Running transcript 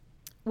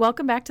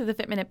Welcome back to the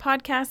Fit Minute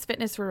Podcast,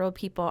 Fitness for Real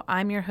People.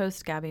 I'm your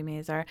host, Gabby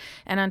Mazar.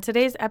 And on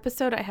today's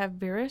episode, I have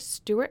Vera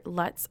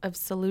Stewart-Lutz of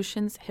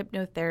Solutions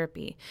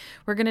Hypnotherapy.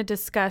 We're going to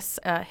discuss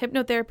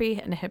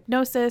hypnotherapy and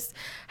hypnosis,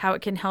 how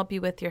it can help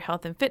you with your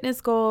health and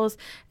fitness goals,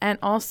 and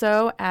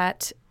also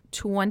at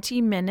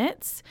 20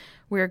 minutes,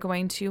 we're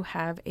going to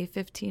have a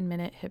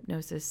 15-minute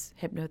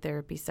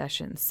hypnotherapy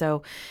session.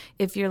 So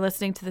if you're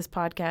listening to this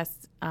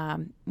podcast,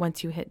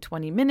 once you hit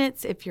 20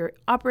 minutes, if you're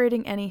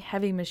operating any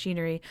heavy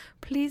machinery,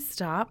 please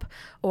stop.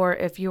 Or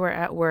if you are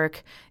at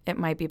work, it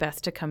might be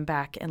best to come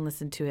back and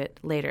listen to it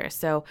later.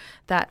 So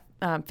that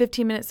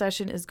 15-minute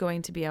session is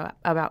going to be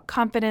about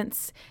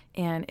confidence,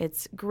 and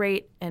it's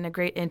great and a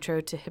great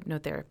intro to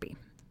hypnotherapy.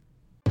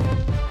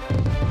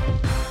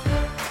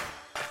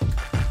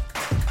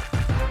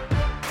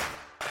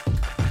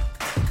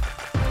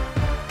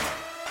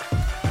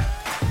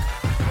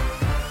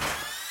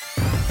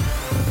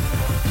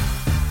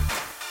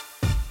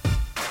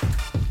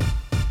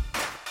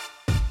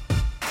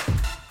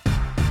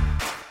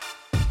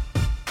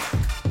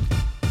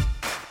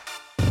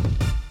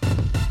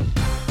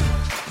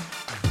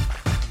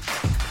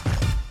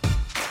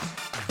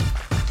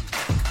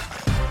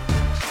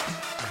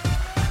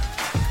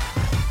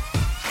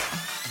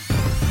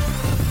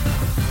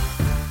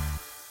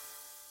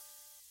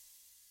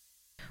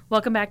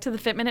 Welcome back to the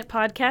Fit Minute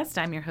Podcast.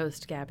 I'm your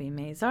host, Gabby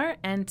Mazar,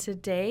 and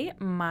today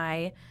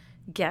my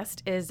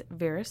guest is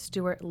Vera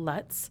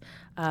Stewart-Lutz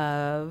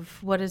of,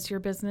 what is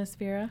your business,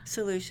 Vera?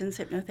 Solutions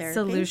Hypnotherapy.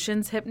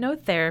 Solutions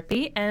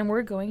Hypnotherapy, and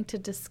we're going to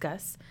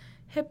discuss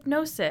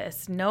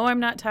hypnosis. No, I'm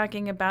not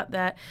talking about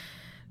that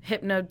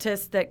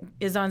hypnotist that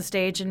is on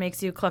stage and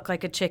makes you cluck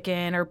like a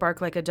chicken or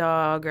bark like a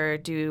dog or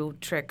do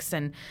tricks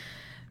and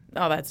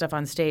all that stuff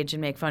on stage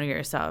and make fun of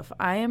yourself.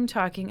 I am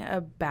talking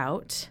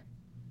about,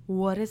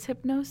 what is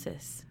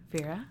hypnosis,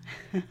 Vera?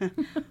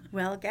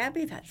 Well,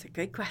 Gabby, that's a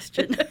good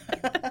question.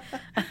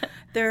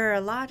 There are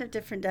a lot of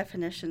different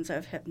definitions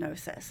of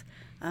hypnosis,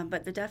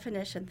 but the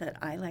definition that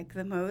I like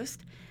the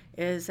most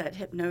is that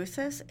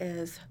hypnosis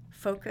is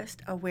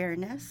focused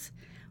awareness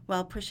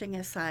while pushing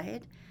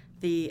aside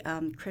the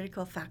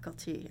critical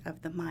faculty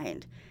of the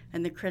mind.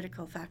 And the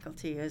critical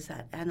faculty is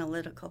that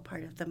analytical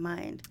part of the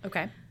mind.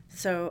 Okay.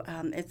 So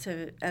it's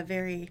a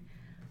very,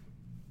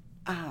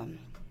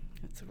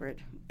 what's the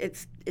word?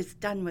 It's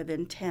done with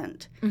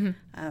intent.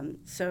 Mm-hmm.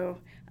 So,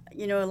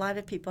 you know, a lot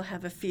of people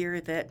have a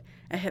fear that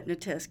a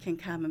hypnotist can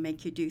come and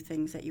make you do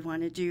things that you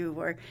want to do,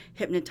 or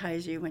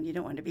hypnotize you when you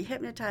don't want to be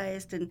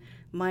hypnotized, and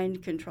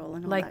mind control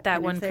and all like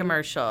that one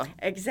commercial.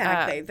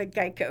 Exactly, the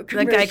Geico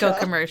commercial. The Geico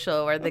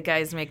commercial where the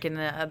guy's making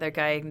the other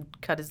guy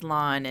cut his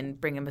lawn and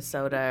bring him a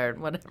soda or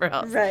whatever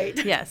else.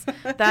 Right. Yes.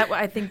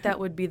 I think that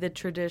would be the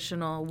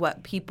traditional,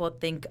 what people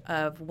think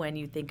of when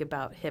you think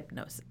about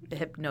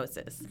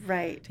hypnosis.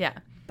 Right. Yeah.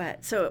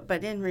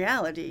 But in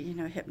reality, you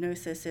know,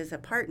 hypnosis is a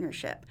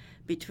partnership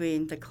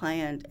between the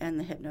client and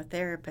the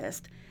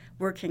hypnotherapist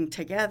working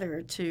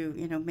together to,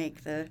 you know,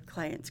 make the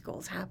client's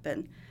goals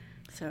happen.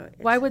 So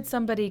why would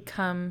somebody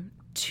come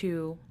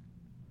to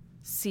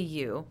see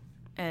you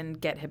and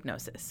get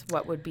hypnosis?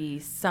 What would be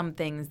some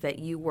things that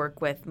you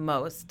work with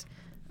most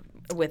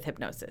with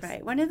hypnosis?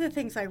 Right. One of the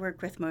things I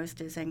work with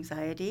most is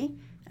anxiety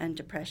and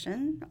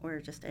depression, or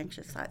just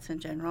anxious thoughts in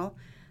general.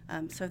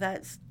 So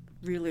that's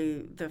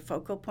really the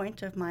focal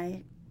point of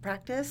my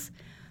practice.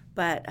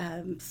 But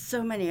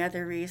so many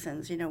other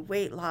reasons, you know,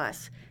 weight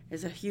loss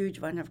is a huge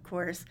one, of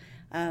course,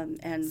 and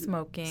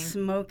quit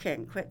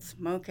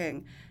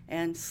smoking,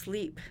 and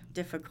sleep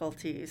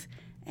difficulties,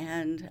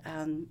 and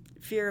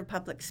fear of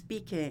public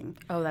speaking.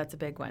 Oh, that's a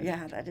big one.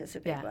 Yeah, that is a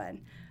big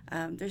one.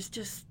 There's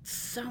just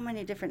so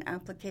many different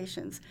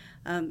applications.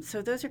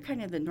 So those are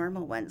kind of the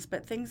normal ones.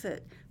 But things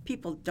that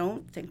people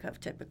don't think of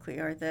typically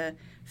are the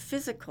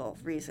physical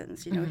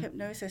reasons. You know, mm-hmm.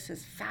 Hypnosis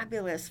is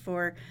fabulous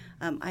for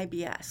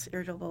IBS,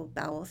 irritable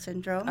bowel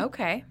syndrome.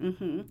 Okay.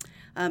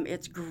 Mm-hmm.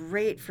 It's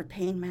great for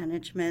pain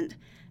management.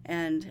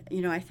 And,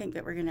 you know, I think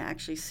that we're going to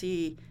actually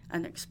see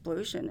an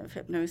explosion of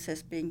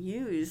hypnosis being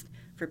used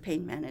for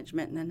pain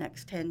management in the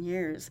next 10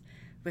 years.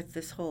 With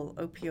this whole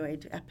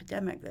opioid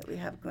epidemic that we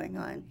have going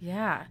on.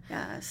 Yeah.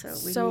 Yeah, so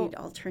we need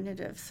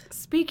alternatives.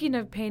 Speaking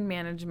of pain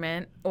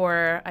management,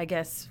 or I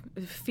guess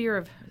fear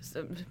of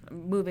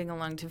moving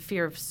along to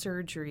fear of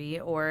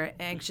surgery or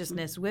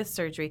anxiousness with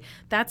surgery,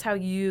 that's how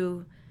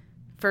you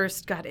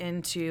first got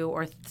into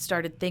or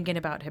started thinking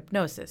about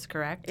hypnosis,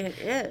 correct? It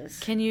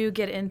is. Can you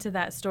get into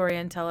that story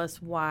and tell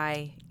us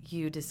why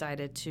you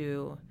decided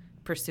to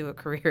pursue a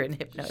career in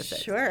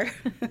hypnosis? Sure.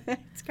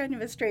 It's kind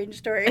of a strange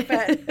story,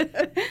 but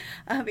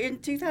in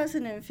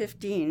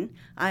 2015,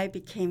 I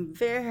became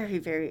very,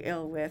 very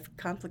ill with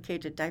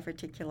complicated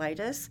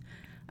diverticulitis,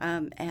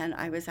 and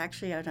I was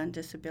actually out on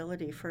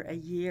disability for a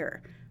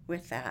year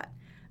with that.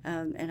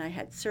 And I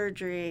had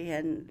surgery,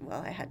 and,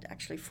 well, I had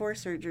actually 4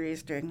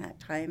 surgeries during that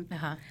time,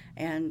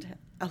 and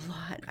a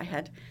lot. I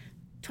had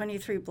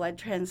 23 blood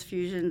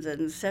transfusions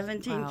and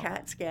 17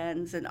 CAT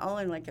scans, and all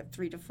in like a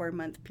 3 to 4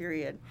 month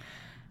period.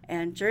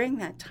 And during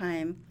that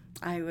time,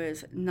 I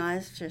was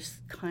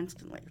nauseous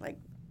constantly, like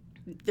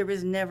there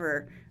was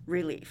never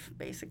relief,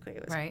 basically.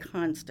 It was Right.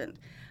 constant.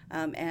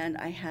 And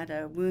I had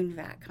a wound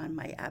vac on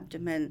my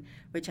abdomen,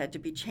 which had to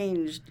be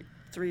changed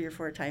 3 or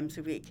 4 times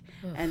a week.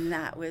 Oof. And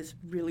that was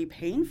really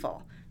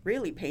painful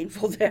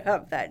to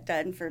have that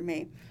done for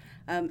me.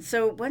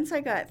 So once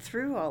I got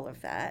through all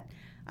of that,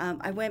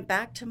 I went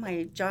back to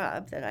my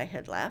job that I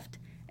had left,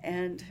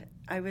 and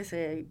I was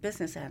a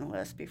business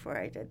analyst before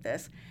I did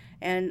this.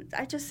 And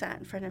I just sat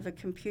in front of a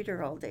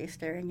computer all day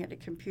staring at a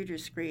computer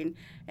screen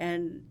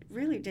and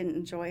really didn't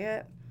enjoy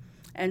it.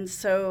 And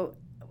so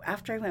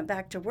after I went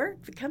back to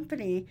work, the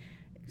company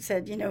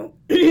said,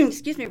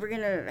 excuse me, we're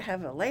going to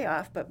have a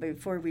layoff, but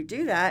before we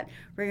do that,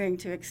 we're going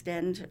to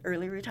extend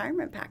early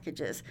retirement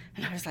packages.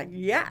 And I was like,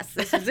 yes,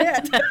 this is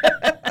it.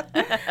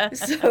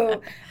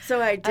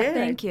 So I did.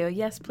 Thank you.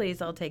 Yes,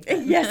 please. I'll take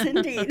that. Yes,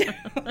 indeed.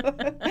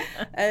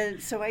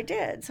 And so I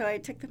did. So I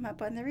took them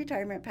up on the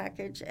retirement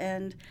package,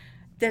 and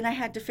then I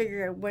had to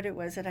figure out what it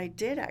was that I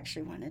did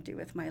actually want to do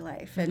with my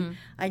life. And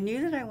I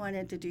knew that I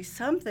wanted to do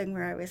something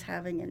where I was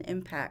having an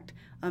impact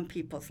on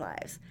people's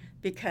lives,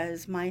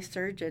 because my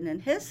surgeon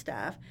and his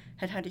staff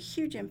had a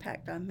huge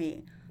impact on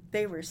me.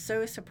 They were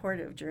so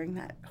supportive during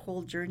that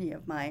whole journey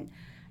of mine.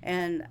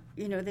 And,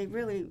 they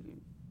really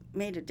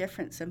made a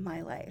difference in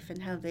my life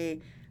and how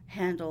they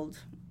handled,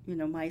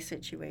 my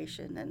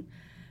situation. And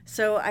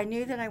so I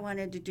knew that I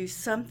wanted to do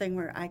something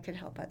where I could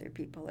help other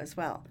people as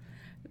well.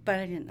 But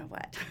I didn't know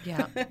what.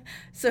 Yeah.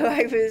 So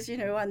I was,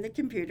 on the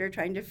computer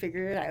trying to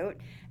figure it out.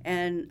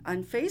 And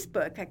on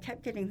Facebook, I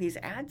kept getting these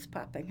ads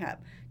popping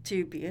up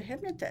to be a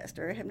hypnotist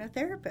or a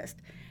hypnotherapist.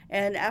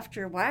 And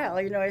after a while,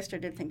 I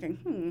started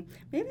thinking,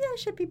 maybe I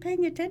should be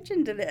paying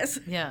attention to this.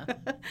 Yeah.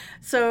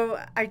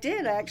 So I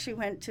did. I actually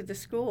went to the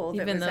school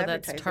that Even was though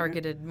that's advertising.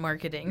 targeted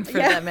marketing for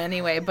them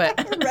anyway, but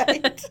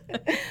Right.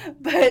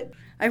 But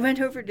I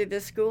went over to the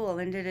school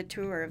and did a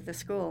tour of the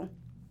school.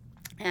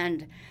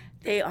 And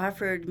they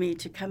offered me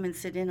to come and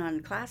sit in on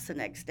class the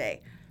next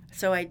day.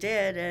 So I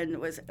did and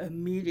was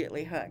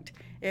immediately hooked.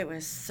 It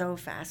was so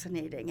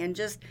fascinating. And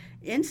just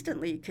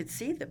instantly you could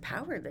see the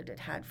power that it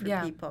had for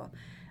people.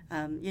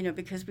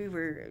 Because we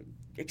were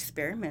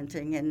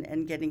experimenting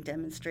and getting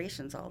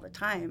demonstrations all the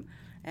time.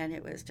 And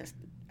it was just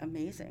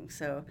amazing.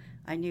 So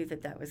I knew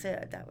that was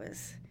it. That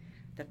was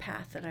the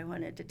path that I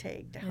wanted to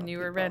take to help and you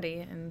people. were ready.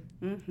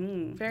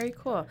 And very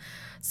cool.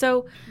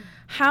 So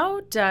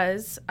how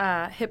does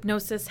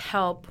hypnosis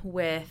help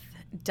with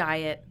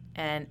diet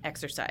and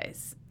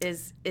exercise?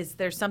 Is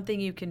there something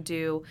you can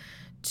do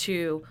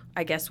to,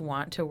 I guess,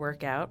 want to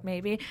work out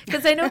maybe?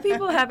 Because I know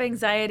people have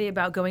anxiety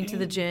about going to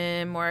the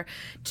gym or,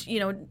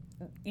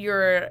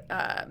 your,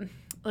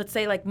 let's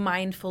say like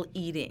mindful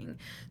eating.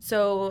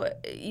 So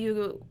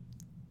you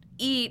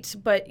eat,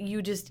 but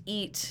you just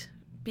eat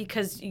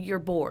because you're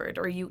bored,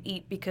 or you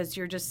eat because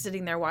you're just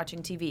sitting there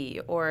watching TV,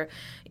 or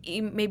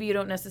maybe you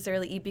don't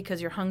necessarily eat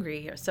because you're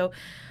hungry. So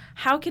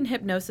how can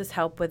hypnosis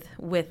help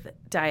with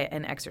diet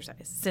and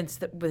exercise, since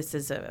this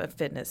is a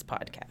fitness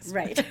podcast?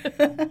 Right.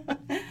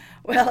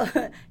 Well,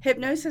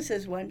 hypnosis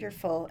is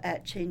wonderful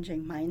at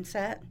changing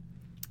mindset.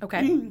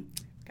 Okay.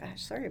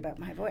 Gosh, sorry about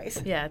my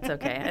voice. Yeah, it's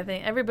okay. I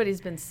think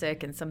everybody's been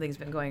sick and something's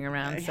been going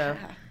around, so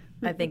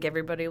I think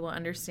everybody will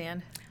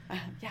understand.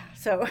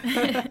 So,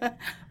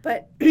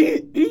 but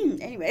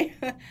anyway,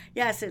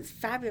 yes, it's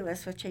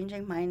fabulous with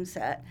changing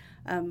mindset.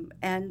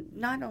 And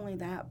not only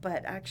that,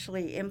 but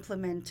actually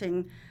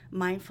implementing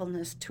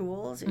mindfulness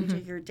tools into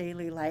your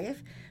daily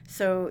life.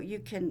 So you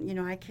can,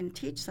 I can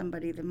teach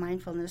somebody the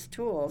mindfulness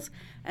tools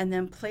and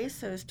then place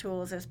those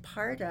tools as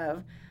part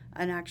of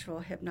an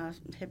actual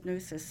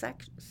hypnosis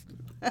section.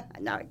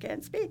 Now I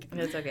can't speak.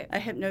 It's okay. A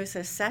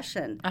hypnosis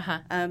session.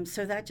 Uh-huh.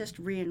 So that just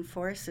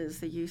reinforces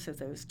the use of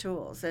those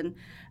tools, and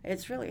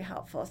it's really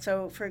helpful.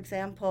 So, for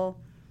example,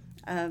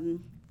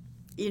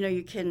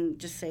 you can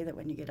just say that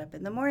when you get up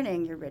in the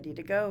morning, you're ready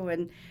to go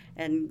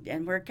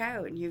and work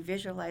out, and you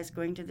visualize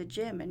going to the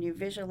gym, and you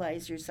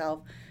visualize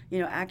yourself,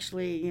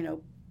 actually,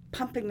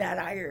 pumping that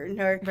iron,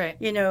 or right.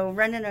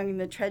 Running on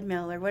the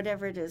treadmill, or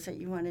whatever it is that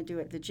you want to do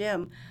at the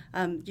gym.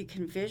 You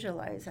can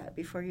visualize that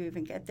before you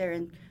even get there,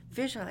 and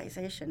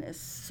visualization is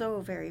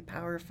so very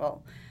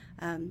powerful.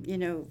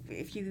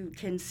 If you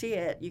can see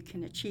it, you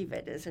can achieve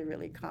it, is a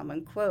really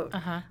common quote.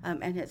 Uh-huh.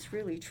 And it's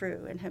really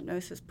true, and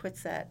hypnosis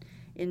puts that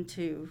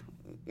into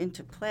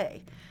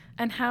play.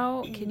 And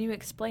how can you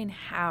explain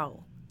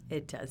how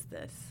it does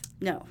this?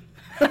 No.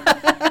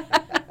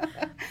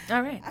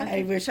 All right.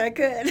 Okay. I wish I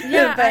could.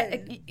 Yeah,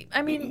 but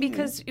I mean,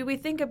 because we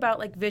think about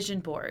like vision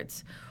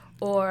boards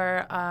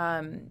or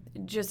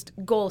just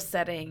goal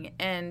setting,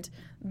 and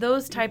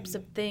those types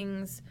of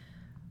things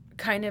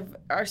kind of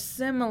are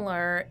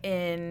similar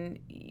in,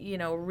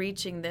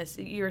 reaching this.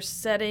 You're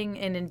setting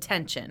an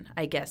intention,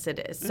 I guess it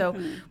is. So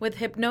with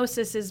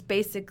hypnosis is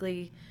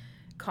basically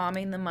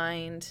calming the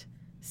mind,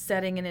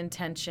 setting an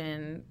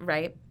intention,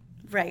 right?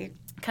 Right.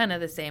 Kind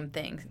of the same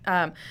thing.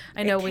 I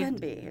know it can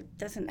be. It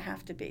doesn't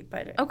have to be,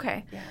 but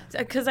okay. Yeah.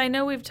 Because I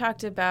know we've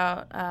talked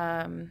about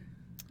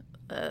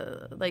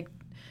like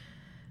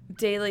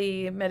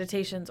daily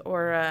meditations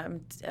or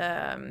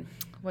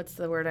what's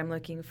the word I'm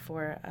looking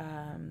for?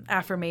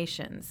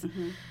 Affirmations.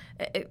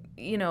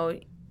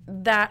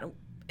 That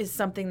is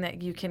something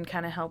that you can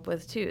kind of help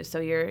with too. So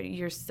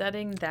you're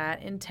setting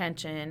that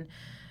intention.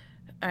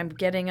 I'm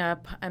getting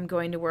up, I'm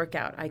going to work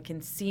out. I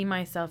can see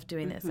myself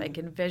doing this. I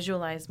can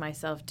visualize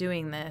myself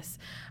doing this.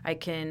 I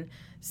can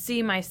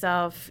see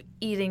myself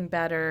eating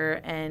better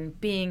and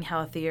being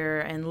healthier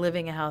and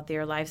living a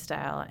healthier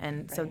lifestyle.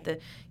 And so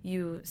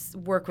you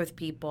work with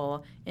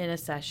people in a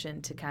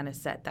session to kind of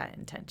set that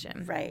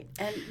intention. Right.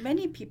 And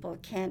many people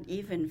can't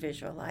even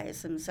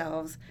visualize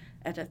themselves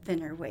at a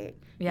thinner weight.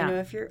 Yeah.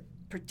 If you're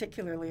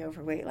particularly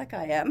overweight like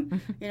I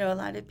am, a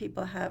lot of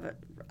people have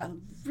a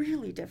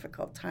really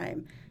difficult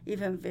time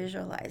even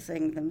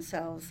visualizing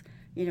themselves,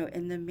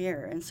 in the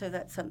mirror. And so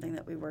that's something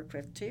that we work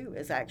with too,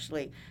 is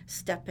actually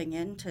stepping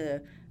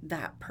into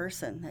that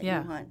person that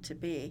you want to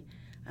be.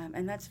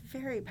 And that's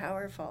very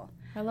powerful.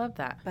 I love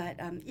that. But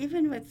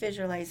even with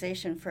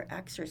visualization for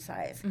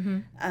exercise,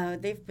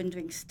 they've been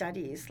doing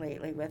studies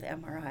lately with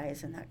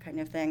MRIs and that kind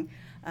of thing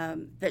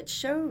that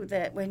show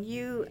that when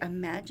you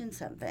imagine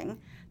something,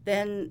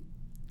 then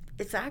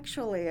it's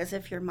actually as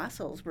if your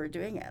muscles were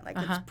doing it. Like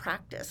it's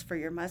practice for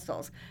your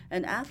muscles.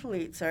 And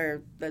athletes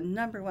are the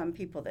number one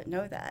people that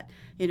know that.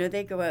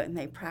 They go out and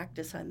they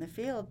practice on the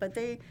field, but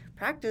they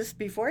practice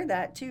before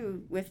that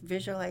too with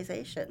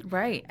visualization.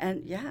 Right.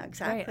 And yeah,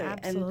 exactly. Right,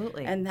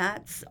 absolutely. And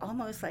that's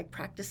almost like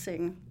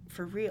practicing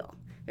for real.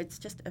 It's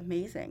just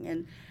amazing.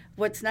 And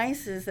what's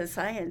nice is that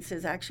science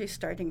is actually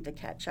starting to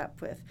catch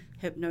up with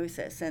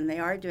hypnosis, and they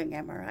are doing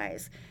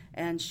MRIs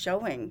and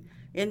showing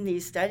in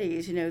these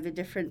studies, the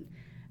different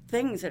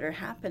things that are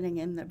happening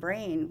in the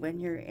brain when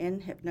you're in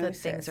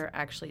hypnosis. That things are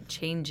actually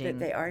changing. That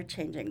they are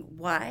changing.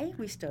 Why?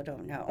 We still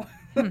don't know.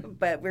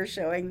 But we're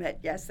showing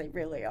that, yes, they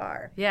really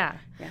are. Yeah.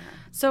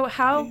 So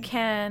how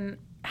can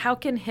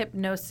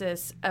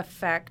hypnosis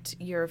affect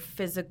your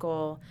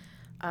physical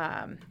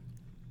and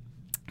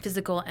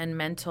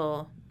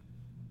mental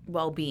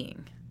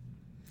well-being?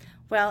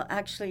 Well,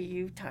 actually,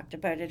 you talked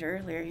about it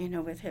earlier.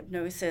 With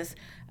hypnosis,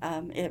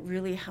 it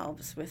really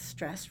helps with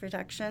stress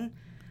reduction.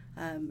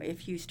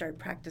 If you start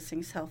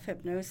practicing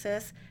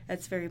self-hypnosis,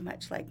 it's very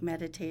much like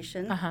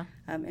meditation.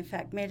 In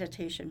fact,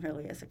 meditation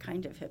really is a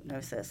kind of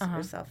hypnosis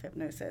or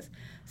self-hypnosis.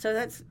 So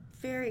that's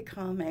very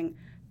calming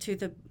to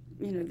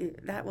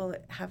that will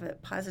have a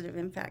positive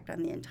impact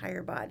on the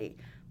entire body,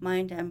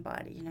 mind and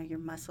body. Your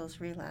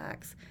muscles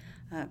relax.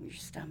 Your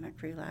stomach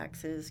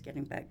relaxes,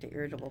 getting back to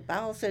irritable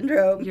bowel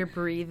syndrome. You're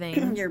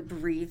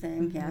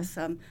breathing. Yes.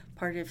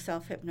 Part of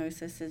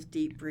self-hypnosis is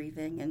deep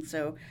breathing. And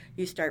so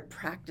you start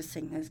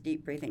practicing those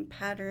deep breathing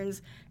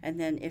patterns. And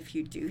then if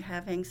you do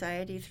have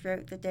anxiety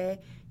throughout the day,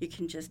 you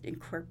can just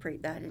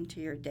incorporate that into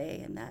your day,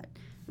 and that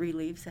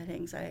relieves that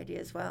anxiety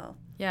as well.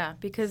 Yeah,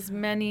 because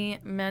many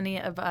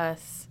of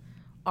us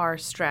are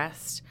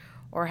stressed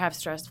or have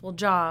stressful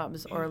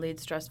jobs or lead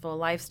stressful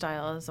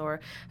lifestyles, or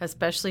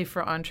especially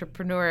for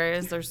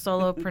entrepreneurs or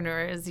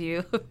solopreneurs,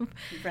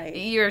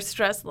 your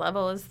stress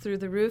level is through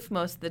the roof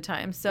most of the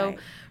time. So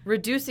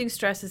reducing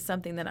stress is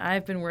something that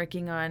I've been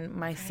working on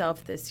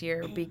myself this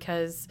year,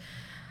 because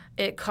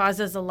it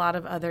causes a lot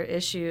of other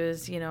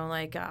issues,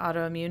 like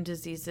autoimmune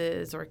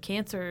diseases or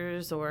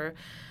cancers or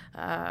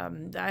I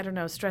don't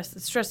know, stress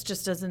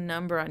just does a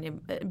number on you.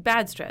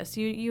 Bad stress.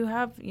 You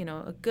have,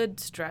 a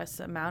good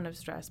amount of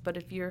stress, but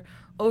if you're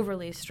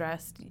overly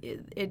stressed,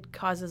 it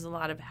causes a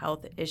lot of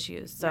health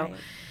issues. So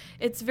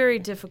it's very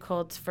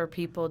difficult for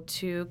people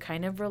to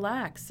kind of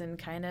relax and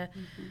kind of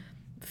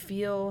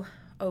feel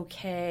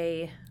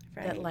okay.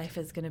 That life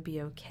is going to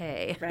be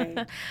okay.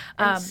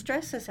 And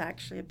stress is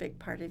actually a big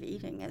part of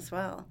eating as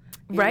well.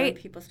 When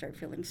people start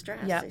feeling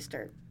stressed, they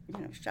start,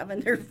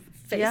 shoving their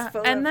face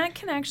full and of... that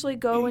can actually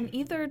go in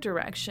either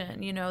direction.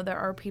 There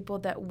are people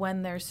that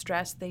when they're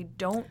stressed, they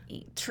don't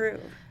eat. True.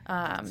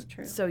 That's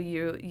true. So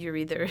you're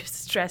either a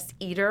stress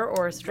eater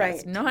or a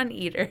stress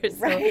non-eater. So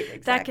exactly.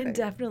 That can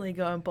definitely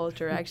go in both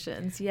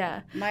directions.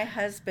 Yeah. My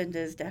husband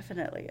is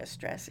definitely a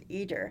stress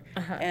eater.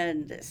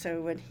 And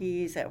so when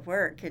he's at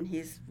work and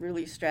he's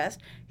really stressed,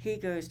 he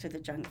goes to the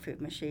junk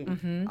food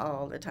machine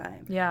all the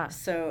time. Yeah.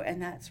 So,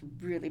 and that's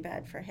really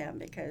bad for him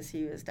because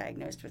he was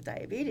diagnosed with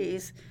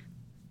diabetes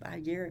a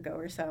year ago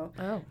or so.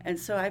 Oh. And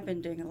so I've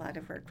been doing a lot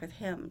of work with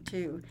him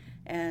too,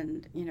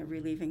 and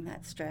relieving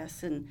that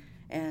stress and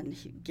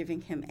giving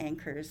him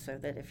anchors so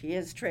that if he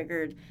is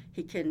triggered,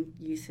 he can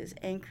use his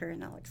anchor,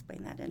 and I'll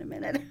explain that in a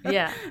minute.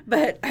 Yeah.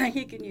 But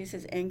he can use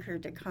his anchor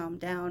to calm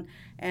down,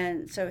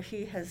 and so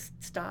he has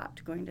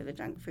stopped going to the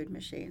junk food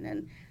machine,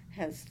 and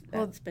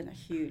that's been a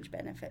huge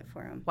benefit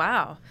for him.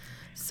 Wow.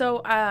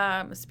 So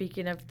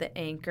speaking of the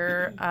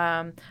anchor,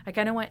 I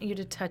kind of want you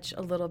to touch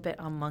a little bit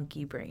on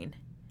monkey brain.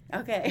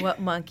 Okay. What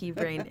monkey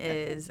brain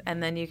is,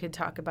 and then you could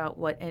talk about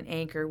what an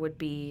anchor would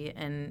be,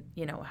 and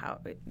how.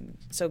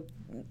 So,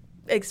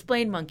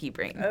 explain monkey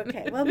brain.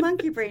 Okay. Well,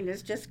 monkey brain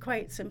is just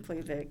quite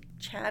simply the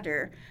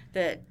chatter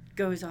that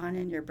goes on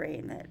in your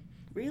brain that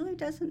really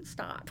doesn't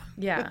stop.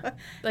 Yeah.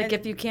 Like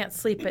if you can't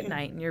sleep at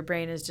night and your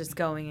brain is just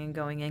going and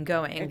going and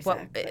going.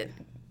 Exactly.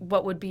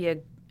 What would be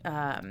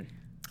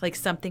like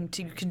something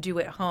you can do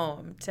at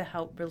home to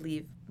help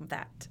relieve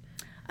that?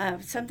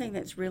 Something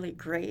that's really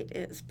great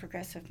is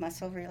progressive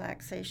muscle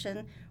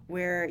relaxation,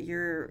 where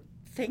you're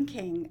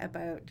thinking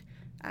about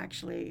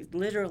actually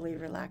literally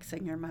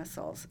relaxing your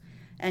muscles.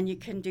 And you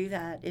can do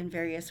that in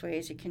various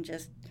ways. You can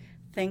just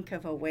think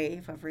of a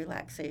wave of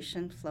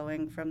relaxation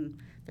flowing from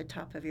the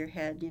top of your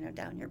head,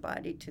 down your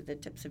body to the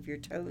tips of your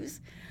toes.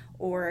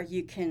 Or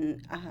you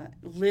can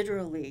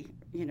literally,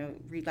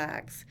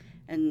 relax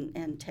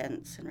and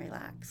tense and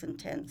relax and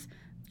tense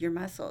your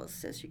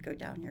muscles as you go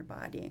down your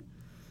body.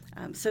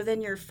 So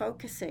then you're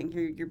focusing,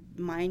 you're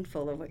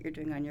mindful of what you're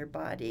doing on your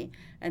body,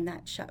 and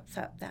that shuts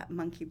up that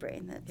monkey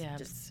brain that's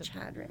just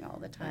chattering all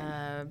the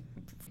time.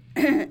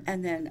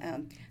 And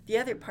then the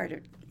other part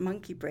of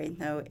monkey brain,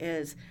 though,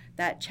 is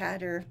that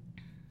chatter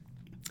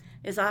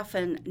is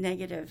often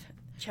negative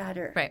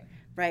chatter.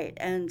 Right.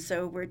 And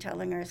so we're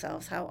telling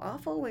ourselves how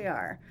awful we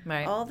are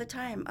all the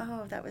time.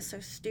 Oh, that was so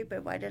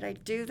stupid. Why did I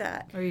do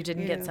that? Or you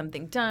didn't get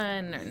something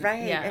done.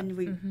 Right. Yeah. And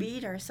we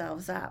beat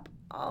ourselves up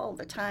all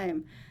the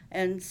time.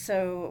 And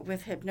so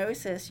with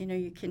hypnosis,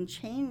 you can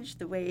change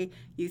the way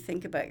you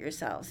think about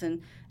yourselves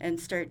and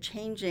start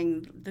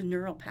changing the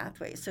neural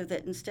pathways so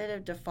that instead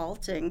of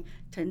defaulting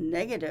to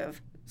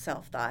negative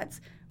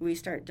self-thoughts, we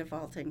start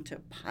defaulting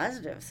to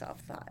positive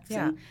self-thoughts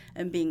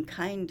and being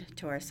kind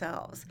to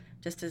ourselves,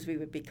 just as we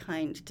would be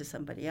kind to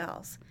somebody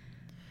else.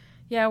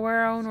 Yeah, we're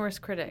our own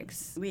worst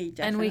critics. We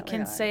definitely And we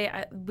can are. say,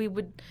 I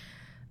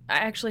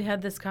actually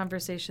had this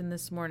conversation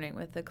this morning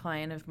with a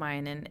client of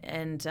mine,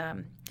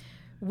 and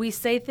we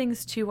say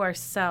things to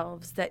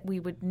ourselves that we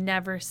would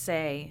never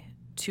say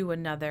to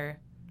another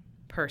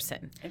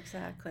person.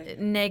 Exactly.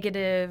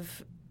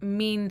 Negative,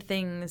 mean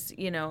things,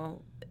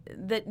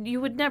 that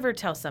you would never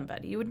tell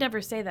somebody. You would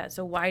never say that.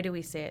 So why do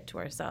we say it to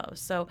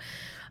ourselves? So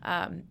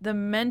the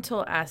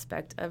mental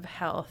aspect of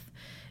health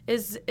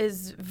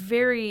is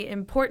very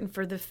important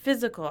for the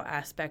physical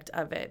aspect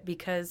of it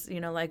because,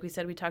 like we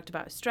said, we talked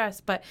about stress.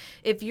 But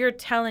if you're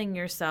telling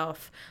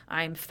yourself,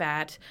 I'm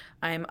fat,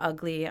 I'm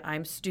ugly,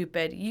 I'm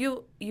stupid,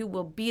 you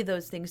will be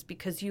those things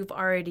because you've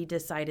already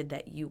decided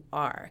that you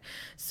are.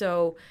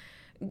 So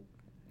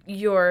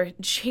you're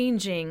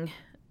changing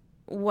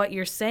what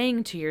you're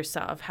saying to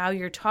yourself, how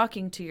you're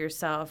talking to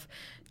yourself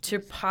to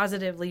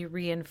positively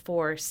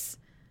reinforce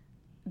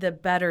the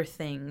better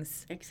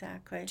things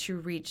to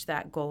reach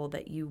that goal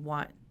that you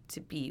want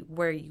to be,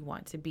 where you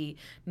want to be,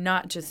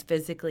 not just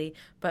physically,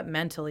 but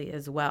mentally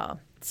as well.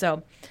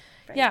 So,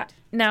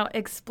 now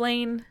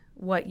explain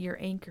what your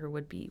anchor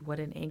would be, what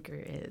an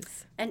anchor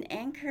is. An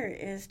anchor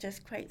is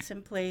just quite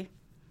simply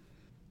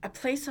a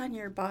place on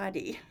your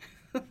body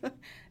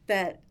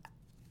that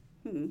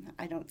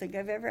I don't think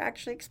I've ever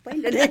actually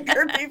explained an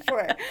anchor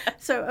before.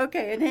 So,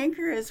 an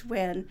anchor is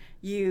when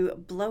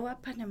you blow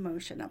up an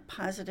emotion, a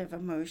positive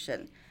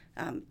emotion,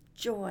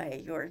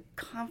 joy or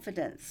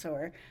confidence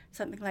or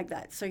something like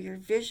that. So you're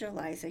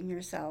visualizing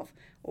yourself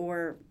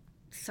or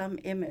some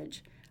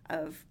image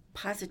of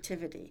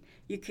positivity.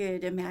 You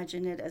could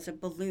imagine it as a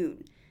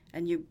balloon,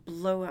 and you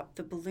blow up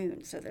the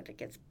balloon so that it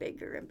gets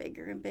bigger and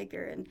bigger and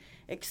bigger and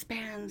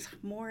expands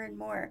more and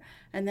more.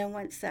 And then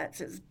once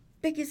that's as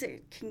big as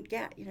it can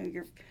get,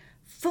 you're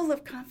full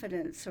of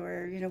confidence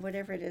or,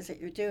 whatever it is that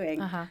you're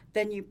doing,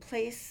 then you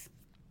place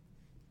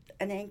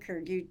an anchor,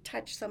 you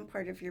touch some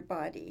part of your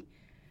body,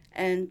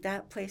 and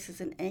that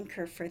places an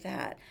anchor for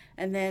that.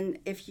 And then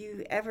if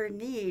you ever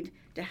need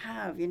to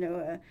have,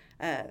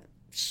 a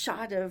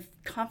shot of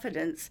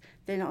confidence,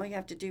 then all you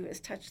have to do is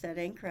touch that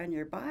anchor on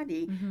your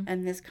body,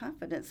 and this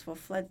confidence will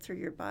flood through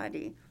your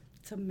body.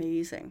 It's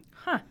amazing.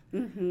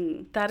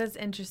 That is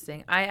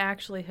interesting. I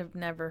actually have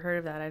never heard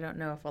of that. I don't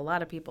know if a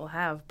lot of people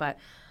have, but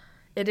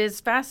it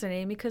is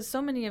fascinating because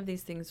so many of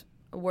these things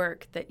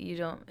work that you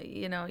don't,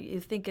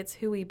 you think it's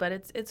hooey, but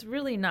it's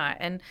really not.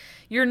 And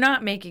you're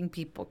not making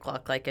people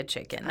cluck like a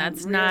chicken.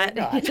 That's really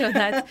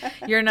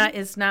not.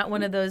 It's not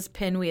one of those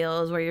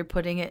pinwheels where you're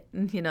putting it,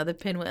 the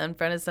pinwheel in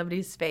front of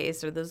somebody's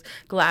face, or those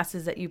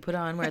glasses that you put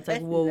on where it's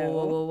like, whoa, No.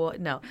 whoa, whoa, whoa.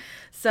 No.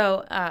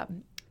 So,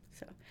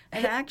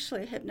 and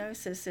actually,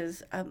 hypnosis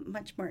is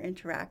much more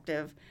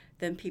interactive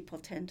than people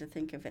tend to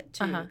think of it,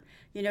 too.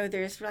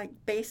 There's like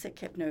basic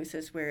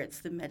hypnosis where it's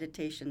the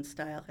meditation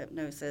style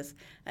hypnosis,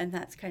 and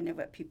that's kind of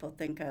what people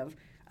think of,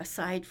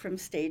 aside from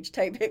stage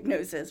type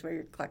hypnosis where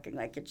you're clucking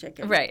like a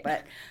chicken. Right.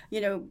 But,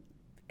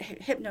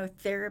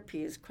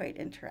 hypnotherapy is quite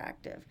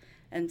interactive.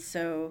 And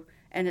so,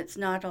 and it's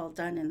not all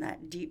done in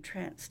that deep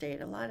trance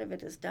state. A lot of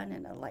it is done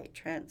in a light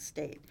trance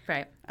state.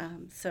 Right.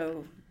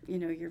 So,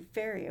 you're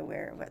very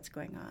aware of what's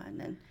going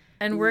on.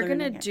 And we're going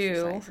to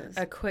do exercises.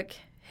 a quick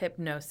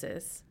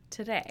hypnosis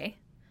today.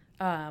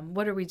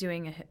 What are we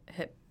doing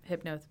a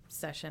hypno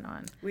session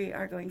on? We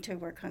are going to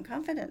work on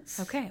confidence.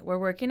 Okay, we're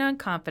working on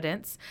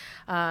confidence.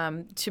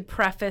 To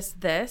preface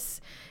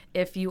this,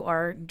 if you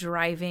are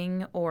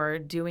driving or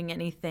doing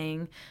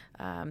anything,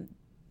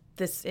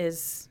 this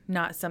is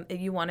not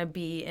something you want to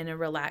be in a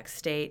relaxed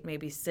state,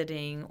 maybe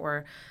sitting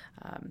or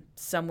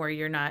somewhere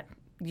you're not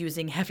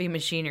using heavy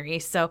machinery.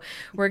 So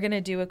we're going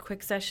to do a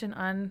quick session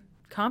on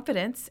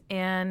confidence,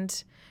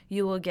 and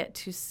you will get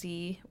to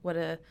see what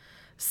a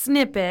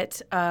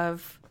snippet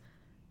of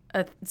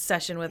a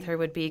session with her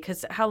would be.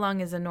 Because how long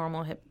is a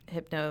normal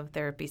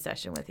hypnotherapy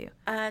session with you?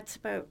 It's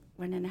about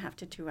 1.5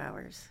 to 2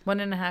 hours.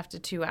 1.5 to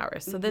 2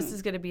 hours. So this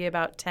is going to be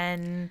about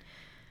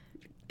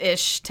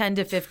 10-ish, 10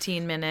 to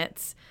 15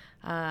 minutes.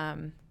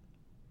 And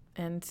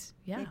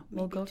yeah,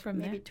 we'll go from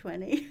there. Maybe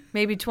 20.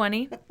 Maybe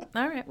 20?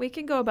 All right, we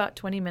can go about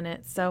 20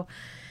 minutes. So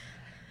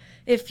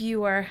if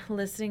you are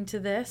listening to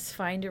this,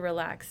 find a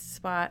relaxed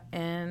spot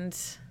and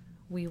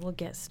we will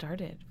get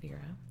started,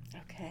 Vera.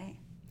 Okay.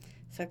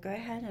 So go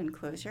ahead and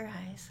close your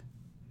eyes.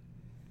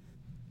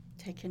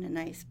 Take in a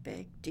nice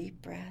big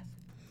deep breath.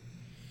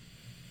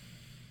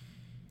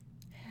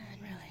 And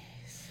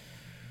release.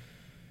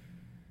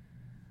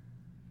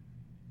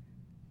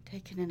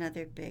 Take in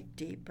another big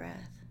deep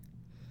breath.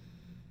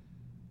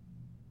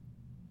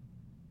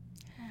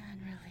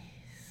 And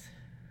release.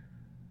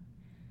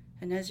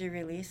 And as you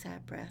release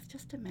that breath,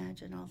 just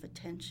imagine all the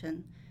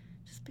tension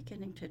just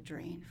beginning to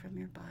drain from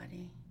your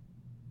body.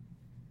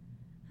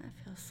 That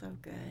feels so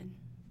good.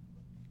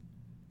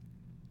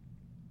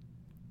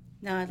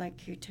 Now I'd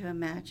like you to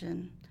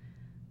imagine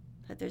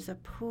that there's a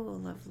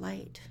pool of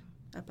light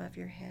above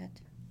your head.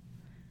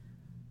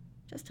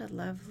 Just a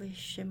lovely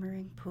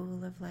shimmering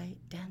pool of light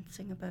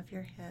dancing above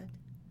your head.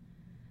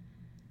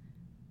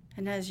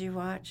 And as you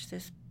watch,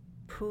 this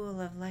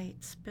pool of light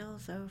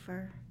spills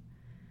over,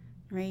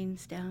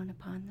 rains down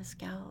upon the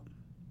scalp,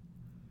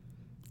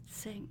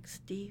 sinks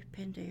deep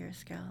into your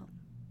scalp.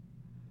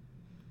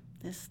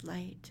 This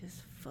light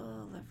is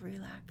full of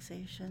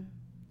relaxation.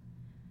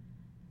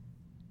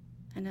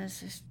 And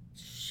as this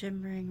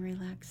shimmering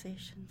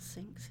relaxation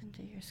sinks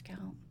into your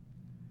scalp,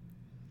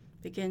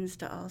 begins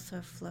to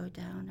also flow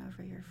down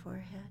over your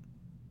forehead,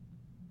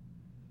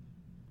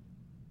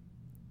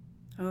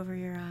 over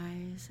your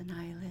eyes and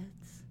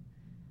eyelids,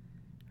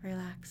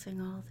 relaxing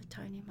all the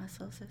tiny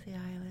muscles of the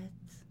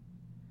eyelids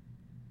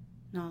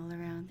and all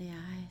around the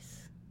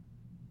eyes,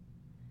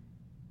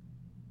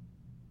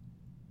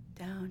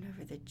 down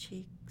over the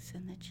cheeks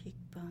and the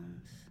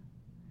cheekbones,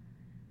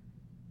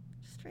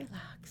 just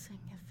relaxing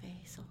your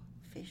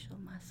facial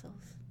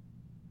muscles.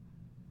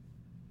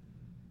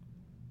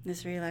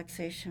 This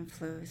relaxation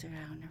flows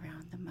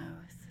around the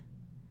mouth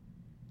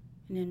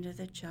and into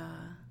the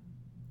jaw,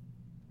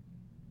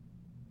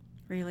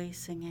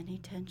 releasing any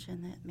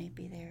tension that may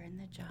be there in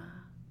the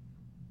jaw.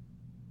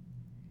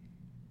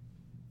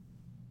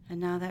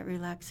 And now that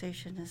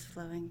relaxation is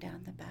flowing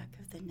down the back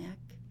of the neck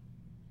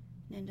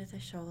and into the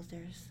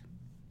shoulders,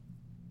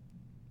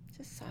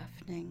 just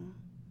softening,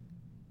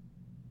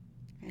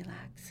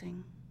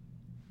 relaxing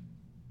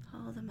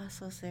all the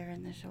muscles there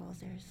in the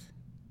shoulders.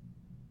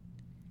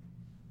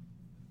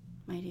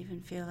 Might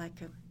even feel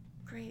like a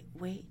great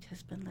weight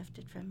has been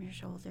lifted from your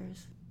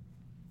shoulders.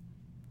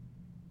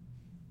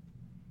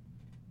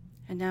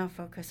 And now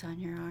focus on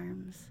your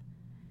arms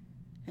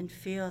and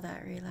feel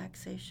that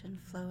relaxation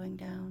flowing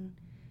down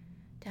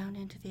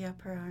into the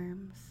upper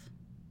arms,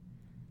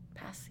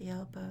 past the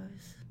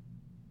elbows,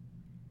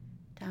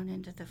 down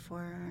into the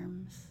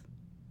forearms,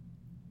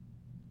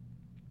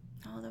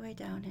 all the way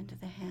down into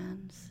the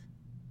hands,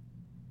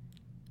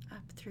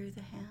 up through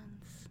the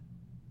hands,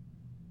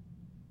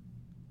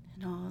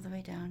 and all the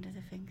way down to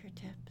the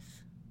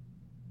fingertips.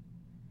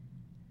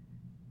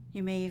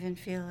 You may even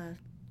feel a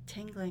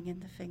tingling in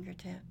the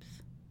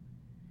fingertips.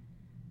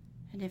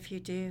 And if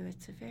you do,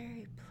 it's a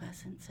very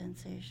pleasant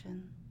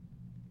sensation.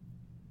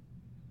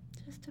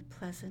 Just a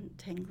pleasant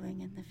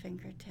tingling in the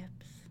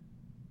fingertips.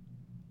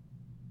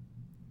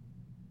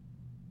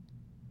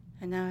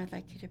 And now I'd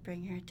like you to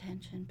bring your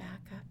attention back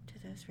up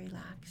to those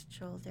relaxed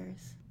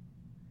shoulders.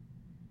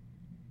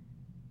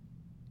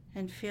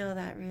 And feel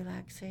that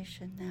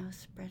relaxation now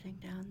spreading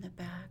down the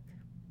back,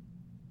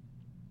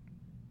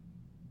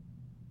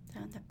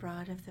 down the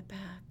broad of the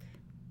back,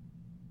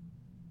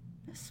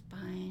 the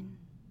spine,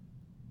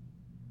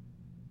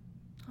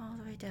 all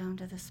the way down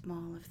to the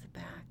small of the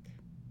back,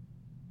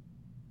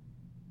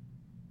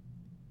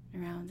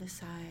 around the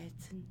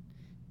sides and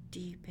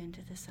deep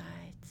into the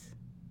sides,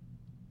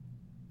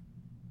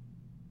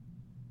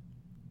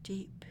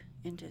 deep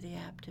into the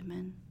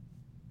abdomen.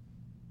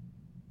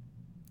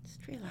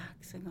 Just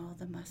relaxing all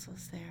the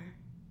muscles there.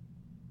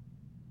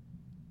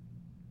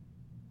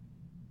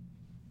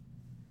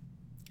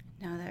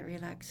 Now that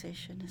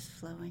relaxation is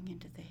flowing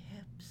into the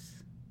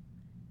hips,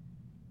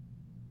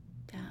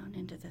 down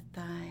into the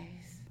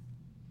thighs,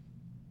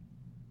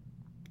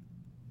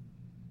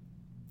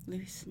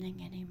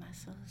 loosening any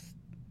muscles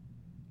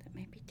that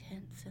may be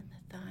tense in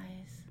the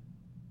thighs,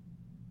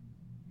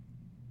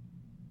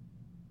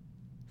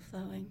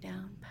 flowing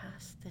down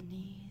past the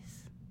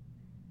knees,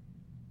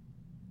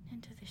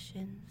 into the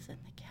shins and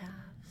the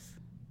calves,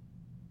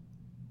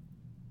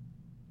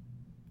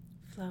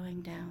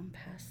 flowing down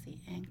past the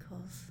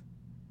ankles,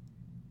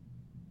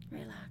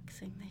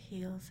 relaxing the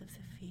heels of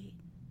the feet,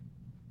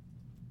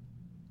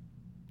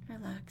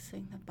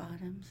 relaxing the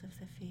bottoms of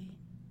the feet,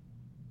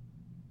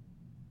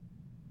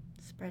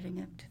 spreading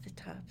up to the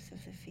tops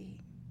of the feet,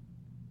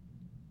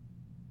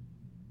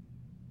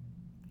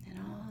 and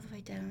all the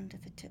way down to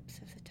the tips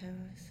of the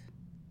toes.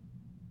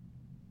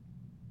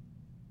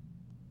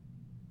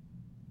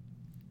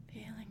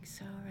 Feeling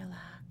so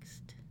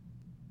relaxed.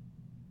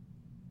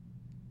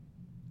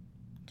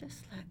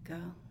 Just let go.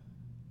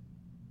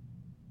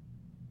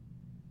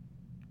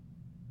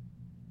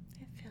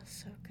 It feels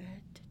so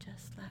good to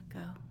just let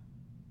go.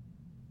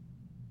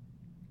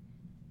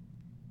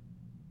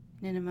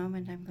 And in a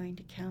moment, I'm going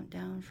to count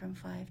down from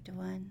 5 to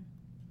 1.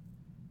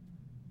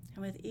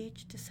 And with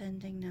each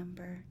descending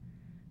number,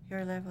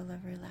 your level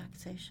of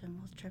relaxation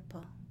will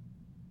triple.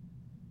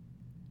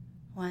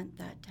 Want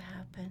that to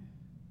happen.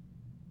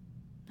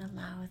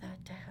 Allow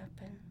that to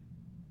happen.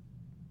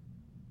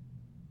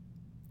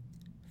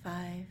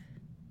 5,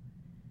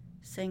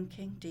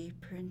 sinking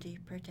deeper and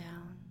deeper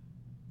down.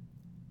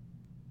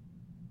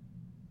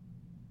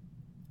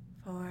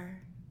 4,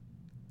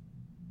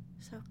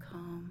 so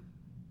calm,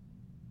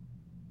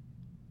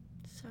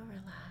 so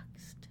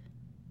relaxed,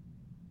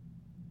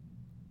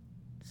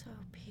 so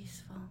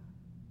peaceful.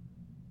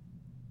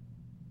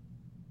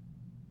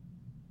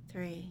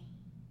 3,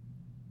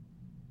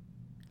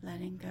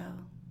 letting go.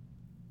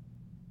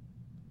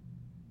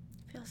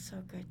 Feels so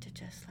good to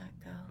just let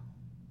go.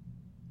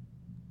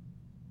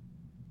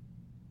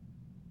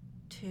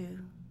 2,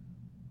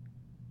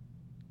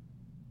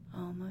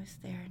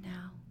 almost there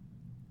now.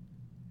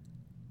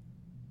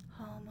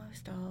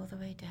 Almost all the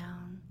way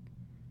down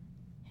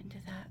into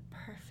that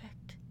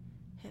perfect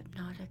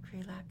hypnotic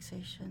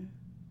relaxation.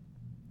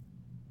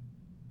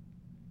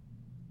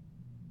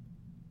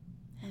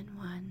 And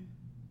 1,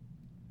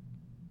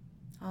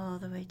 all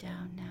the way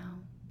down now.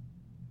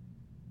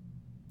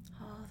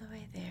 All the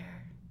way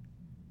there.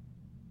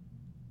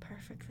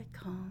 Perfectly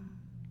calm.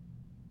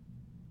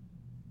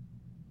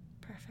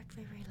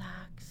 Perfectly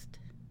relaxed.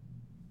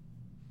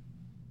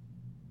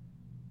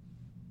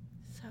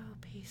 So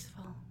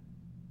peaceful.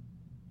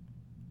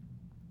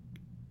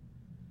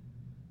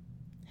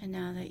 And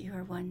now that you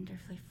are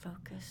wonderfully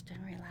focused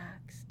and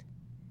relaxed,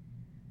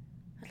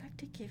 I'd like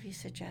to give you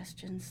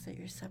suggestions that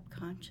your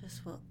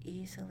subconscious will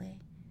easily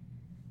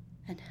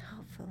and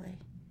helpfully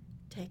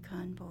take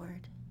on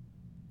board.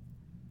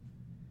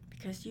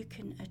 Because you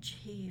can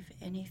achieve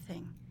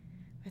anything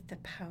with the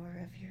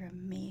power of your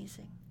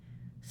amazing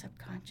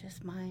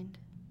subconscious mind.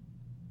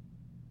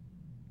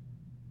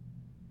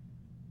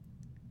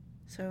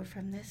 So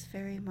from this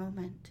very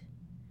moment,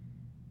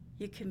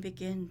 you can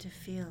begin to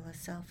feel a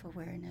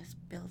self-awareness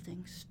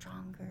building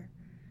stronger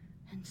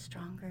and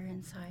stronger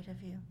inside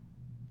of you.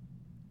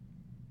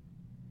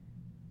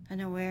 An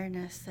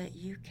awareness that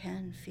you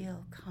can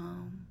feel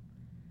calm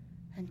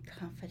and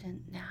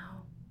confident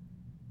now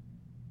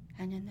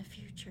and in the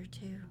future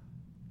too,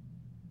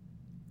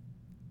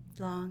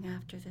 long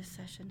after this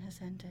session has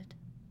ended.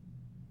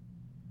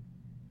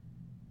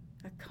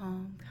 A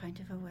calm kind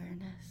of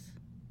awareness.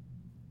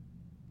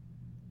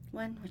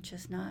 One which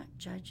is not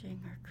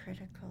judging or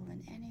critical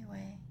in any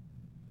way,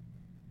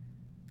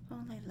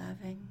 only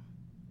loving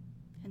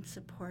and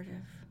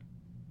supportive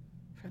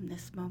from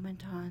this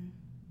moment on.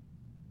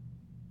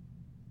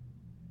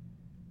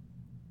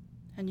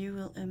 And you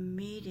will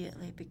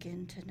immediately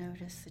begin to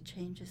notice the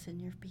changes in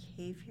your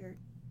behavior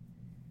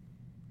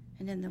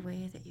and in the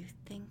way that you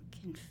think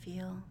and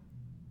feel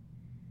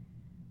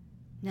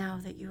now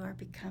that you are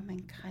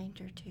becoming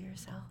kinder to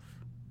yourself.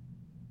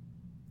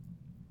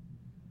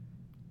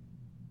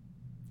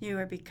 You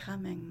are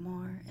becoming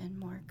more and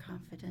more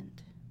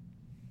confident,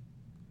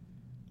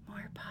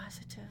 more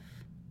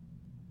positive,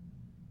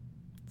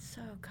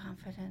 so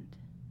confident.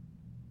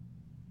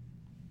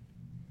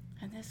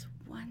 And this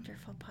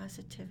wonderful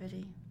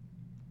positivity,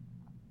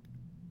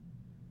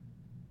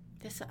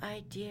 this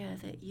idea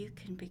that you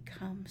can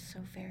become so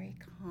very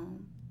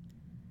calm,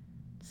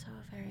 so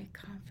very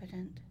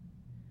confident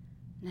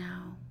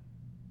now,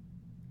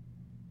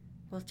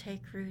 will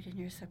take root in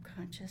your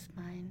subconscious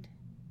mind,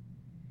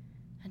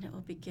 and it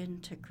will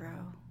begin to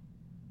grow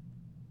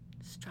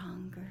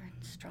stronger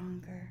and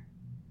stronger,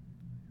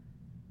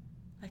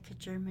 like a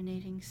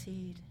germinating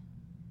seed.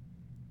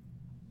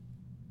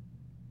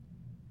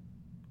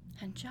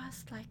 And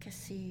just like a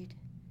seed,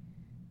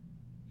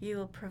 you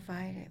will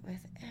provide it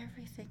with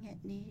everything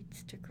it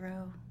needs to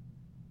grow.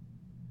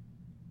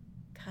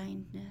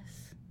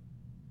 Kindness,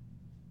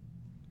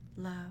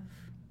 love,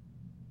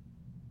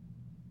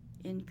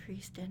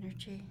 increased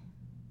energy,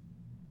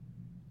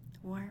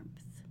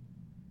 warmth,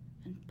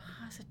 and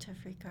positive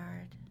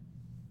regard.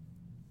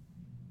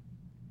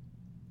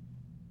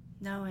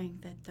 Knowing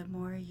that the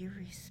more you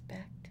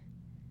respect,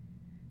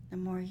 the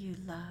more you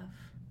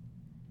love,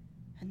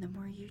 and the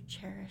more you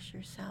cherish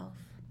yourself,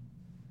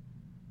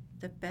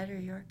 the better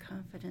your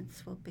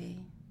confidence will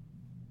be,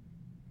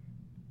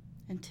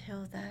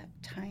 until that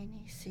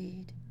tiny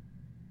seed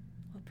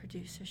will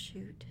produce a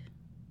shoot.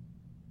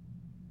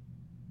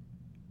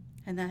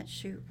 And that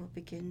shoot will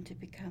begin to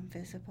become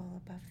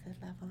visible above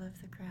the level of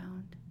the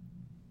ground.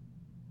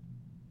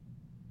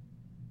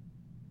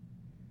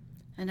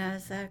 And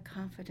as that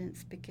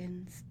confidence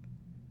begins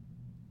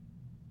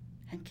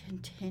and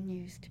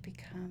continues to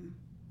become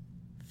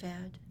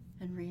fed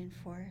and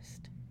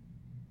reinforced,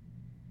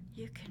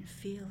 you can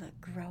feel it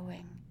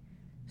growing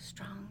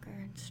stronger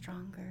and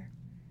stronger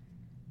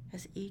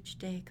as each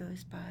day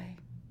goes by.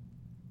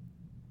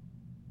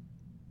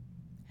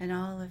 And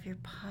all of your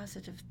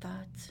positive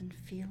thoughts and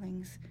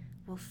feelings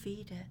will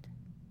feed it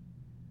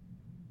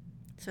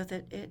so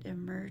that it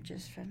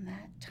emerges from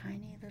that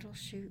tiny little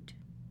shoot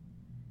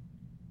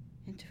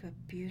into a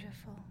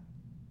beautiful,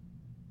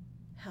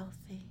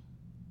 healthy,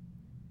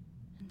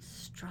 and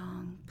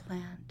strong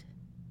plant.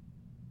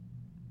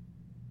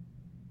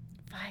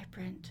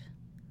 Vibrant,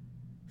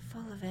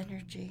 full of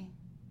energy,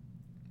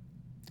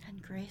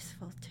 and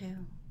graceful too.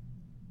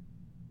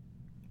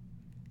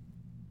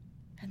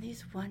 And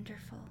these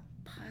wonderful,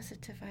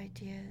 positive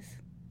ideas,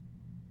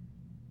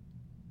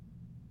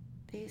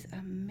 these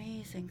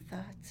amazing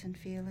thoughts and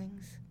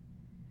feelings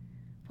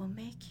will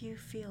make you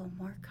feel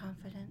more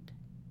confident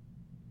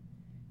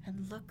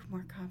and look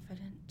more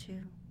confident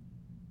too.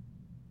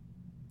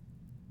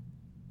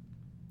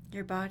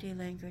 Your body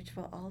language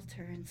will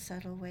alter in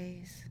subtle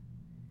ways,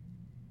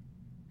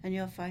 and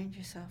you'll find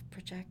yourself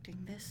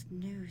projecting this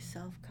new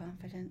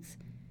self-confidence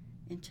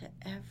into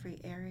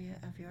every area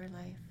of your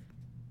life.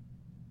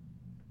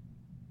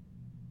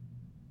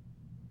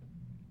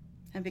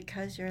 And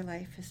because your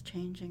life is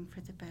changing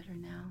for the better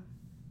now,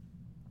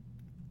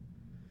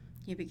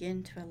 you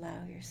begin to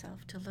allow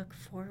yourself to look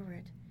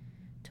forward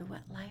to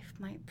what life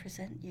might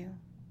present you.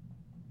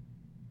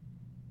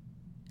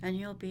 And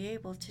you'll be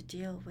able to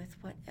deal with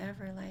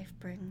whatever life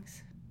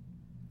brings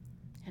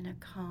in a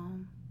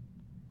calm,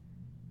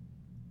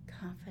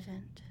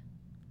 confident,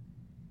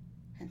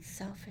 and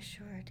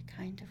self-assured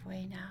kind of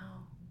way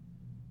now.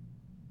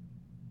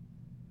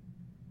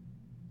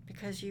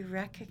 Because you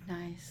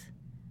recognize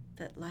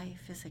that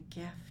life is a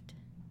gift,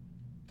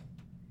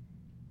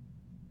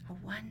 a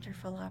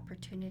wonderful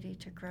opportunity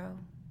to grow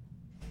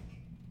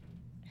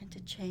and to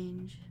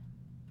change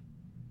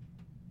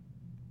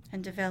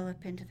and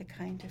develop into the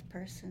kind of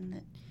person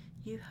that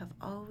you have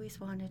always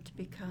wanted to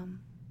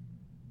become.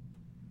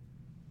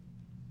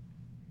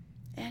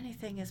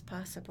 Anything is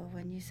possible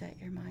when you set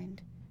your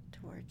mind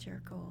towards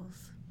your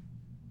goals.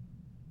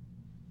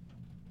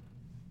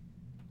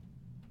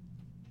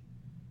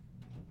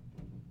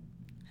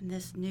 And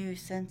this new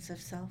sense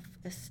of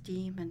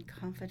self-esteem and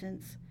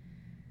confidence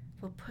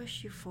will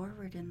push you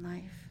forward in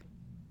life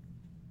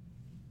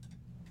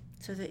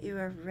so that you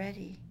are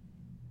ready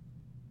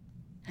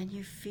and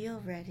you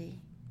feel ready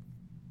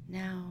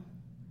now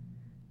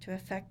to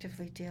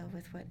effectively deal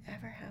with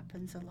whatever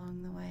happens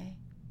along the way.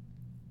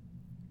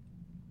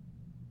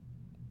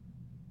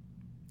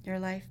 Your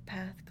life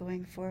path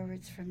going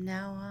forwards from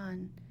now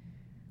on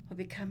will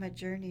become a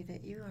journey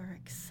that you are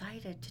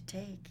excited to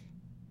take,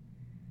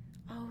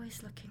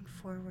 always looking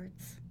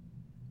forwards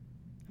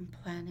and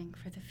planning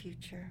for the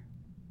future.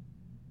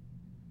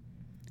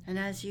 And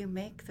as you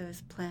make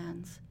those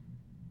plans,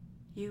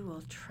 you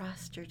will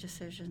trust your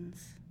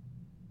decisions.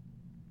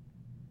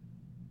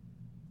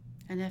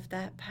 And if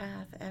that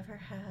path ever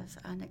has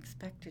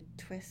unexpected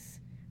twists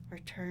or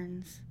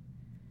turns,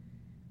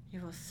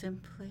 you will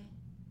simply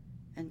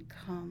and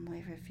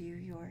calmly review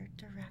your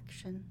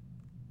direction.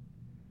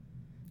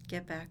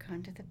 Get back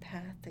onto the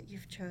path that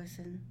you've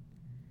chosen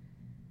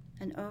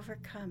and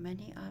overcome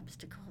any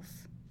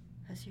obstacles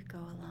as you go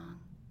along,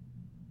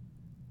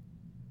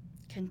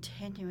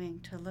 continuing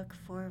to look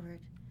forward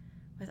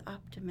with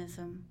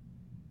optimism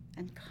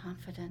and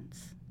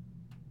confidence.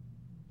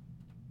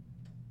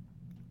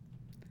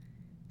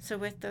 So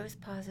with those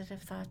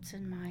positive thoughts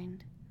in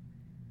mind,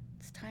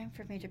 it's time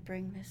for me to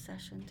bring this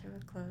session to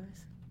a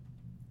close.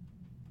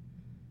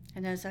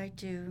 And as I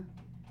do,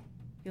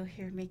 you'll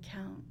hear me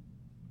count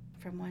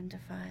from 1 to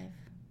 5.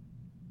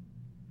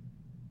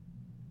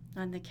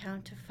 On the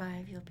count of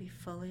 5, you'll be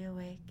fully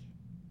awake,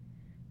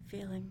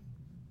 feeling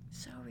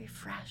so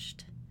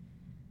refreshed,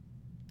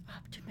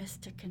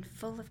 optimistic, and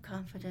full of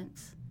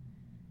confidence,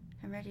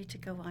 and ready to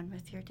go on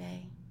with your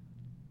day.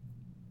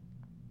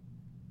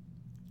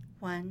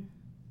 1,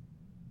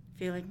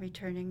 feeling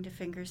returning to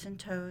fingers and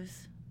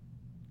toes.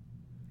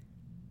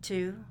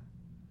 2,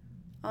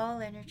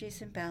 all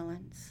energies in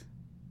balance.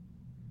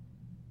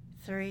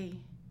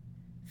 3,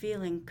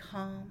 feeling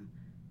calm,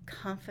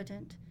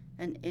 confident,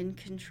 and in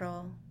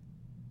control.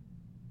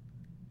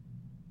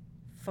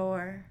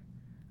 4,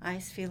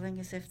 eyes feeling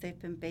as if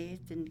they've been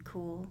bathed in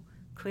cool,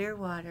 clear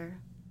water.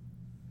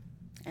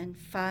 And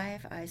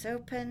 5, eyes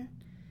open,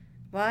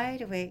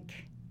 wide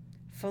awake,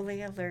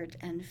 fully alert,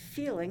 and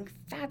feeling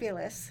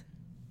fabulous.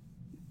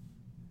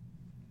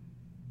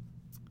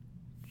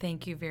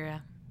 Thank you,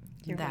 Vera.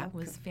 You're that welcome.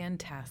 was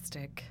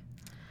fantastic.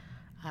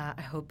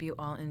 I hope you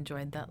all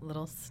enjoyed that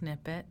little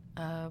snippet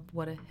of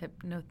what a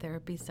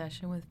hypnotherapy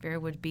session with Vera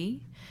would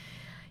be.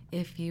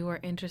 If you are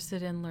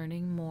interested in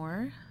learning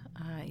more,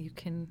 you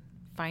can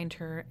find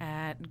her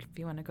at, if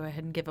you want to go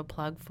ahead and give a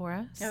plug for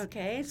us.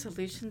 Okay,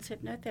 Solutions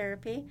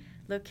Hypnotherapy,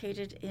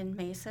 located in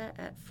Mesa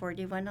at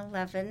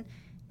 4111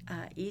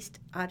 East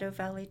Otto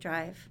Valley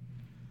Drive,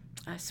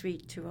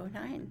 Suite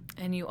 209.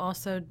 And you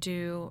also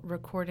do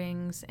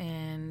recordings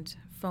and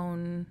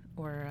phone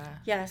or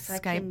Yes,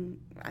 Skype?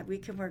 We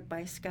can work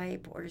by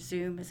Skype, or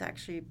Zoom is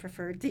actually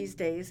preferred these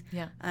days.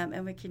 Yeah.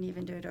 And we can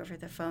even do it over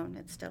the phone.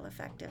 It's still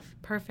effective.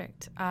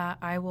 Perfect.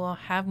 I will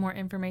have more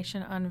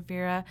information on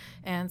Vera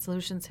and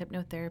Solutions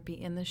Hypnotherapy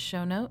in the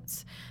show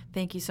notes.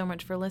 Thank you so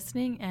much for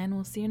listening, and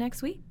we'll see you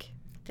next week.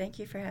 Thank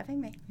you for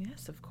having me.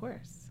 Yes, of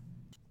course.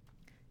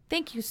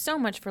 Thank you so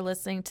much for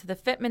listening to the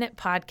Fit Minute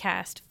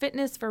Podcast,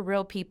 Fitness for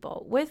Real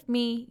People, with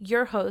me,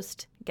 your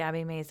host,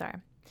 Gabby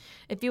Mazar.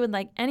 If you would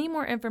like any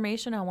more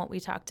information on what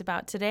we talked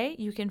about today,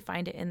 you can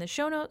find it in the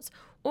show notes,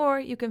 or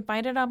you can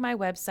find it on my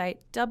website,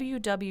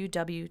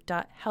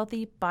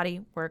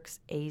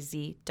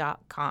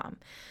 www.healthybodyworksaz.com.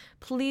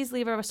 Please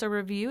leave us a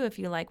review if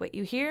you like what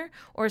you hear,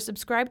 or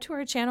subscribe to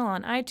our channel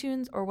on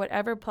iTunes or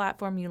whatever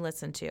platform you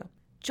listen to.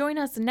 Join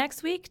us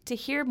next week to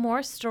hear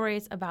more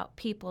stories about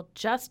people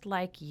just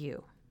like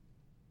you.